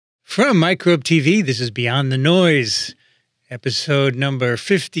From Microbe TV, this is Beyond the Noise, episode number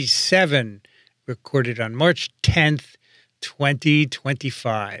 57, recorded on March 10th,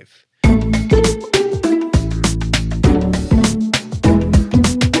 2025.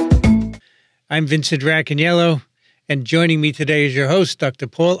 I'm Vincent Racaniello, and joining me today is your host, Dr.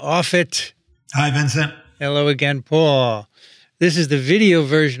 Paul Offit. Hi, Vincent. Hello again, Paul. This is the video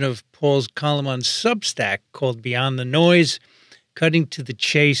version of Paul's column on Substack called Beyond the Noise, cutting to the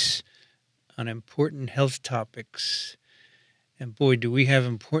chase on important health topics. And boy, do we have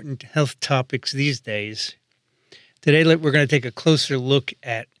important health topics these days. Today, we're going to take a closer look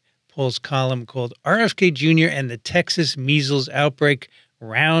at Paul's column called RFK Jr. and the Texas Measles Outbreak,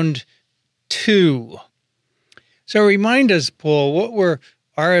 Round 2. So remind us, Paul, what were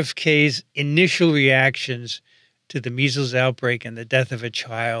RFK's initial reactions to the measles outbreak and the death of a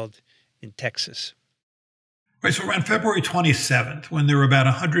child in Texas? Right, so around February 27th, when there were about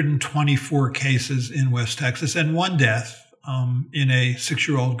 124 cases in West Texas and one death in a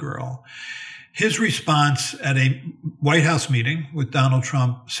 6-year-old girl, his response at a White House meeting with Donald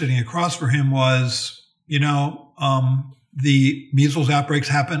Trump sitting across from him was, the measles outbreaks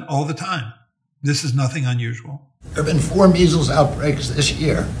happen all the time. This is nothing unusual. There have been 4 measles outbreaks this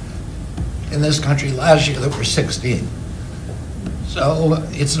year. In this country last year, there were 16. So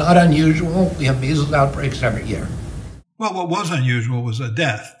it's not unusual. We have measles outbreaks every year. Well, what was unusual was a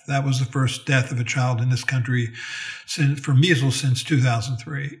death. That was the first death of a child in this country for measles since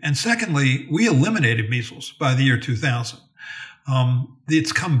 2003. And secondly, we eliminated measles by the year 2000.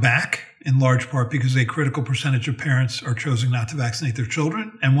 It's come back in large part because a critical percentage of parents are choosing not to vaccinate their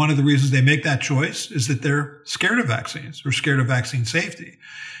children. And one of the reasons they make that choice is that they're scared of vaccines or scared of vaccine safety.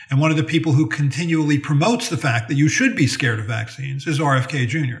 And one of the people who continually promotes the fact that you should be scared of vaccines is RFK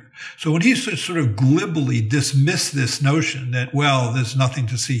Jr. So when he sort of glibly dismissed this notion that, well, there's nothing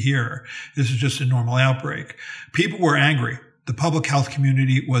to see here, this is just a normal outbreak, people were angry. The public health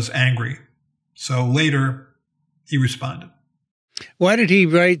community was angry. So later, he responded. Why did he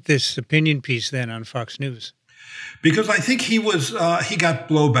write this opinion piece then on Fox News? Because I think he got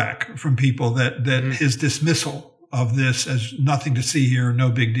blowback from people that his dismissal of this as nothing to see here,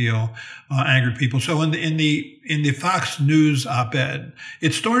 no big deal, angered people. So in the Fox News op-ed,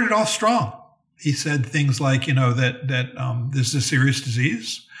 it started off strong. He said things like, that this is a serious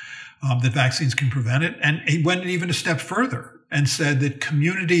disease, that vaccines can prevent it. And he went even a step further and said that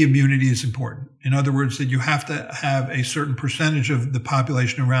community immunity is important. In other words, that you have to have a certain percentage of the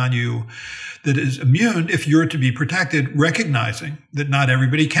population around you that is immune if you're to be protected, recognizing that not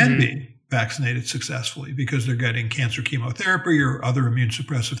everybody can be vaccinated successfully because they're getting cancer chemotherapy or other immune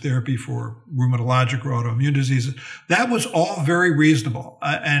suppressive therapy for rheumatologic or autoimmune diseases. That was all very reasonable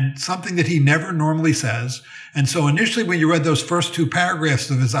and something that he never normally says. And so initially when you read those first 2 paragraphs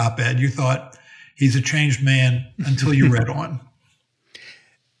of his op-ed, you thought he's a changed man until you read on.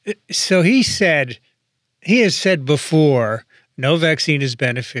 So he has said before, no vaccine is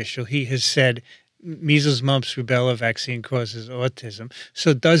beneficial. He has said measles, mumps, rubella vaccine causes autism.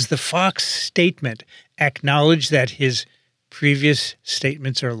 So does the Fox statement acknowledge that his previous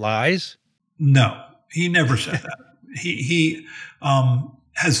statements are lies? No, he never said that. He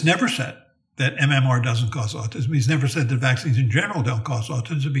has never said that MMR doesn't cause autism. He's never said that vaccines in general don't cause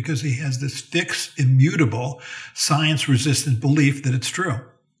autism because he has this fixed, immutable, science-resistant belief that it's true.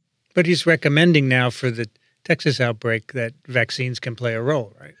 But he's recommending now for the Texas outbreak that vaccines can play a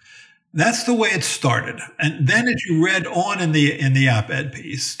role, right? That's the way it started. And then as you read on in the op-ed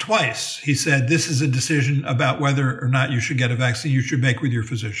piece, twice, he said, this is a decision about whether or not you should get a vaccine you should make with your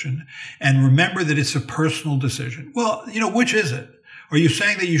physician. And remember that it's a personal decision. Well, which is it? Are you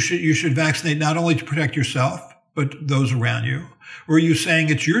saying that you should vaccinate not only to protect yourself, but those around you? Or are you saying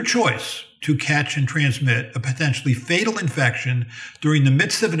it's your choice to catch and transmit a potentially fatal infection during the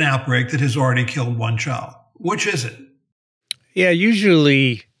midst of an outbreak that has already killed one child? Which is it? Yeah,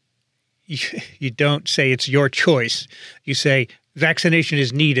 usually you don't say it's your choice. You say vaccination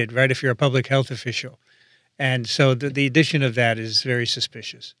is needed, right, if you're a public health official. And so the addition of that is very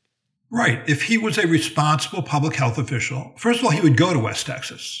suspicious. Right. If he was a responsible public health official, first of all, he would go to West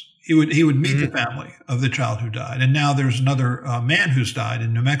Texas. He would meet the family of the child who died. And now there's another man who's died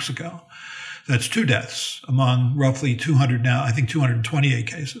in New Mexico. That's 2 deaths among roughly 200 now, I think 228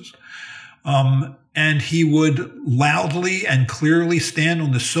 cases. And he would loudly and clearly stand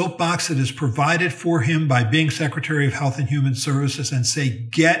on the soapbox that is provided for him by being Secretary of Health and Human Services and say,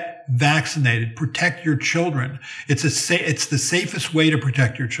 get vaccinated, protect your children. It's the safest way to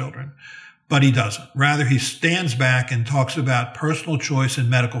protect your children. But he doesn't. Rather, he stands back and talks about personal choice and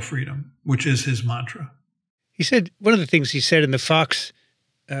medical freedom, which is his mantra. He said, one of the things he said in the Fox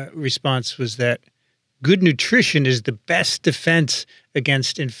response was that good nutrition is the best defense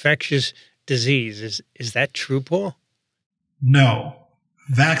against infectious disease. Is that true, Paul? No.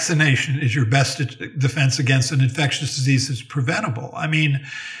 Vaccination is your best defense against an infectious disease that's preventable. I mean,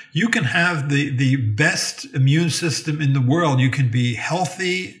 you can have the best immune system in the world. You can be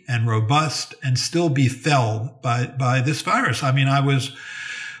healthy and robust and still be felled by this virus. I mean, I was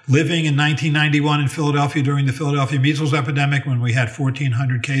living in 1991 in Philadelphia during the Philadelphia measles epidemic when we had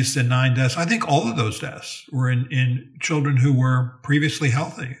 1,400 cases and 9 deaths. I think all of those deaths were in children who were previously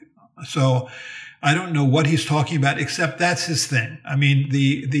healthy. So I don't know what he's talking about, except that's his thing. I mean,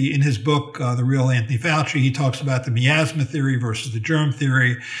 in his book, The Real Anthony Fauci, he talks about the miasma theory versus the germ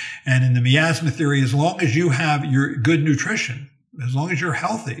theory. And in the miasma theory, as long as you have your good nutrition, as long as you're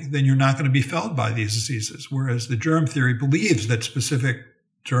healthy, then you're not going to be felled by these diseases. Whereas the germ theory believes that specific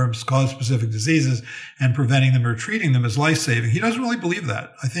germs cause specific diseases and preventing them or treating them is life-saving. He doesn't really believe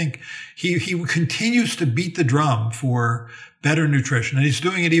that. I think he continues to beat the drum for better nutrition, and he's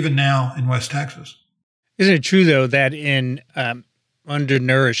doing it even now in West Texas. Isn't it true, though, that in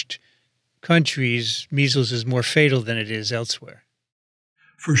undernourished countries, measles is more fatal than it is elsewhere?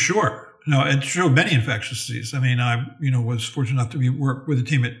 For sure. No, it's true of many infectious diseases. I mean, I was fortunate enough to work with a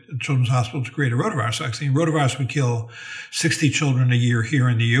team at Children's Hospital to create a rotavirus vaccine. Rotavirus would kill 60 children a year here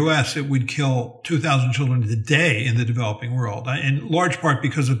in the U.S. It would kill 2,000 children a day in the developing world, in large part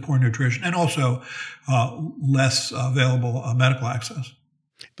because of poor nutrition and also less available medical access.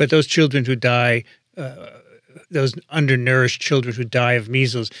 But those children who die, those undernourished children who die of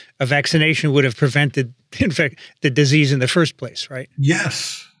measles, a vaccination would have prevented, in fact, the disease in the first place, right?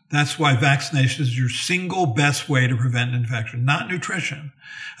 Yes. That's why vaccination is your single best way to prevent infection, not nutrition.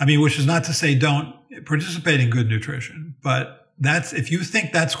 I mean, which is not to say don't participate in good nutrition, but if you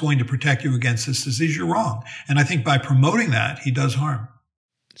think that's going to protect you against this disease, you're wrong. And I think by promoting that, he does harm.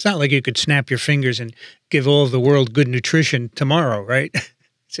 It's not like you could snap your fingers and give all of the world good nutrition tomorrow, right?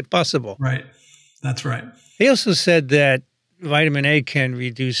 It's impossible. Right. That's right. He also said that vitamin A can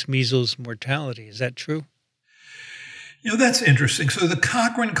reduce measles mortality. Is that true? That's interesting. So the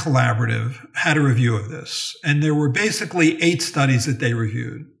Cochrane Collaborative had a review of this, and there were basically 8 studies that they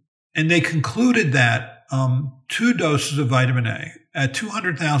reviewed. And they concluded that 2 doses of vitamin A at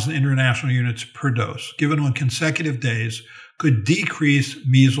 200,000 international units per dose, given on consecutive days, could decrease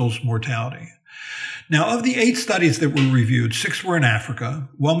measles mortality. Now, of the 8 studies that were reviewed, 6 were in Africa,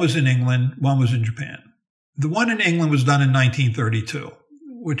 1 was in England, 1 was in Japan. The one in England was done in 1932.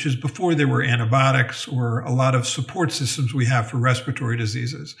 Which is before there were antibiotics or a lot of support systems we have for respiratory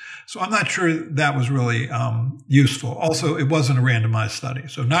diseases. So I'm not sure that was really useful. Also, it wasn't a randomized study.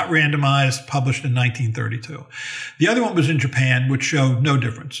 So not randomized, published in 1932. The other one was in Japan, which showed no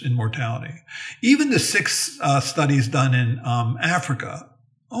difference in mortality. Even the 6 studies done in Africa,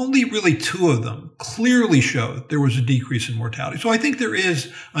 only really 2 of them clearly showed there was a decrease in mortality. So I think there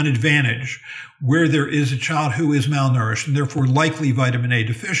is an advantage where there is a child who is malnourished and therefore likely vitamin A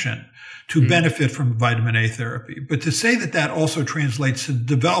deficient to benefit from vitamin A therapy. But to say that that also translates to the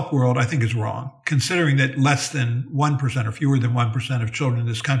developed world, I think is wrong, considering that less than 1% or fewer than 1% of children in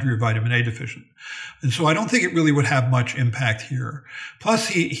this country are vitamin A deficient. And so I don't think it really would have much impact here. Plus,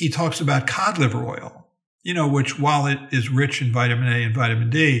 he talks about cod liver oil, which, while it is rich in vitamin A and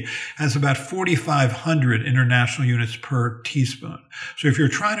vitamin D, has about 4,500 international units per teaspoon. So if you're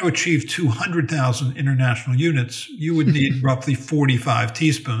trying to achieve 200,000 international units, you would need roughly 45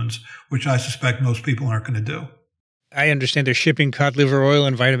 teaspoons, which I suspect most people aren't going to do. I understand they're shipping cod liver oil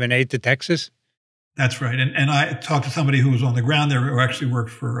and vitamin A to Texas. That's right. And I talked to somebody who was on the ground there who actually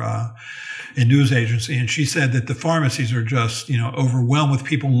worked for a news agency, and she said that the pharmacies are just, overwhelmed with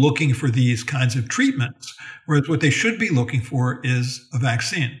people looking for these kinds of treatments, whereas what they should be looking for is a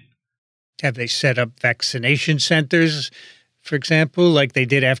vaccine. Have they set up vaccination centers, for example, like they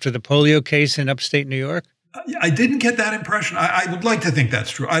did after the polio case in upstate New York? I didn't get that impression. I would like to think that's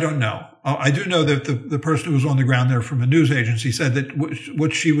true. I don't know. I do know that the person who was on the ground there from a news agency said that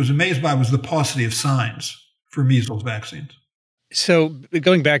what she was amazed by was the paucity of signs for measles vaccines. So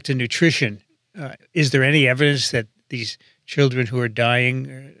going back to nutrition, is there any evidence that these children who are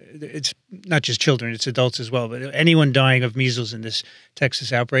dying, it's not just children, it's adults as well, but anyone dying of measles in this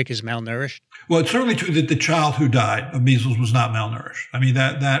Texas outbreak is malnourished? Well, it's certainly true that the child who died of measles was not malnourished. I mean,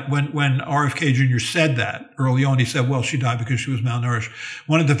 that when RFK Jr. said that early on, he said, well, she died because she was malnourished.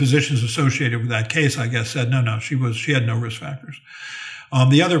 One of the physicians associated with that case, I guess, said, no, she had no risk factors.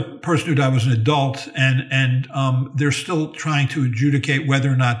 The other person who died was an adult, and they're still trying to adjudicate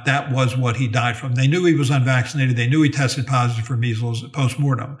whether or not that was what he died from. They knew he was unvaccinated. They knew he tested positive for measles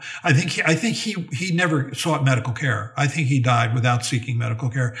post-mortem. I think he never sought medical care. I think he died without seeking medical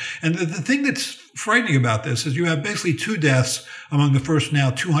care. And the thing that's frightening about this is you have basically 2 deaths among the first now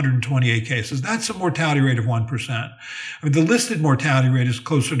 228 cases. That's a mortality rate of 1%. I mean, the listed mortality rate is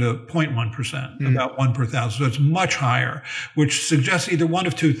closer to 0.1%, about 1 per thousand. So it's much higher, which suggests either one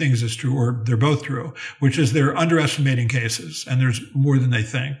of 2 things is true or they're both true, which is they're underestimating cases and there's more than they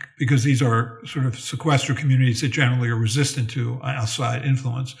think because these are sort of sequestered communities that generally are resistant to outside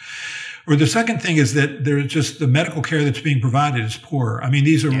influence. Or the second thing is that there's just the medical care that's being provided is poor. I mean,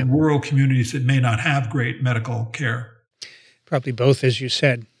 these are rural communities that may not have great medical care. Probably both, as you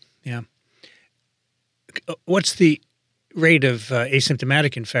said. Yeah. What's the rate of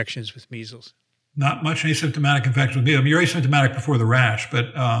asymptomatic infections with measles? Not much asymptomatic infection with measles. I mean, you're asymptomatic before the rash,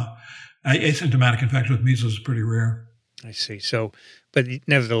 but asymptomatic infection with measles is pretty rare. I see. So, but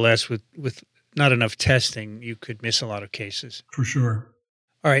nevertheless, with not enough testing, you could miss a lot of cases. For sure.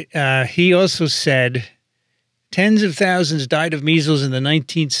 All right. He also said tens of thousands died of measles in the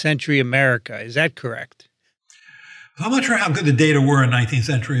 19th century America. Is that correct? I'm not sure how good the data were in 19th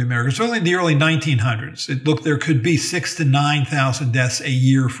century America. Certainly in the early 1900s, it looked there could be 6,000 to 9,000 deaths a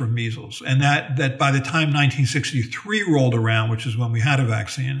year from measles. And that by the time 1963 rolled around, which is when we had a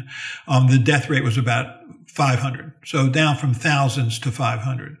vaccine, the death rate was about 500. So down from thousands to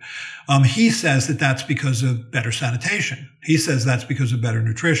 500. He says that that's because of better sanitation. He says that's because of better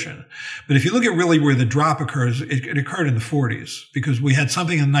nutrition. But if you look at really where the drop occurs, it occurred in the 40s because we had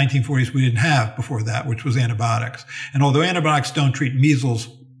something in the 1940s we didn't have before that, which was antibiotics. And although antibiotics don't treat measles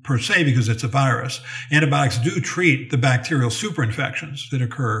per se because it's a virus, antibiotics do treat the bacterial superinfections that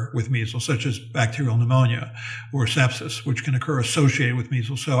occur with measles, such as bacterial pneumonia or sepsis, which can occur associated with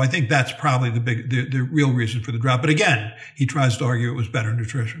measles. So I think that's probably the real reason for the drop. But again, he tries to argue it was better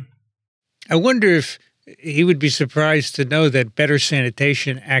nutrition. I wonder if he would be surprised to know that better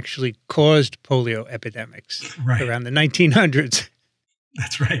sanitation actually caused polio epidemics around the 1900s.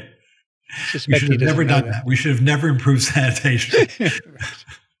 That's right. We should have never done that. We should have never improved sanitation. Right.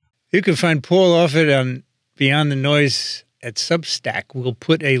 You can find Paul Offit on Beyond the Noise at Substack. We'll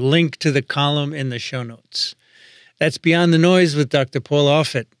put a link to the column in the show notes. That's Beyond the Noise with Dr. Paul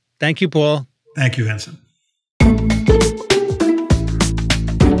Offit. Thank you, Paul. Thank you, Vincent.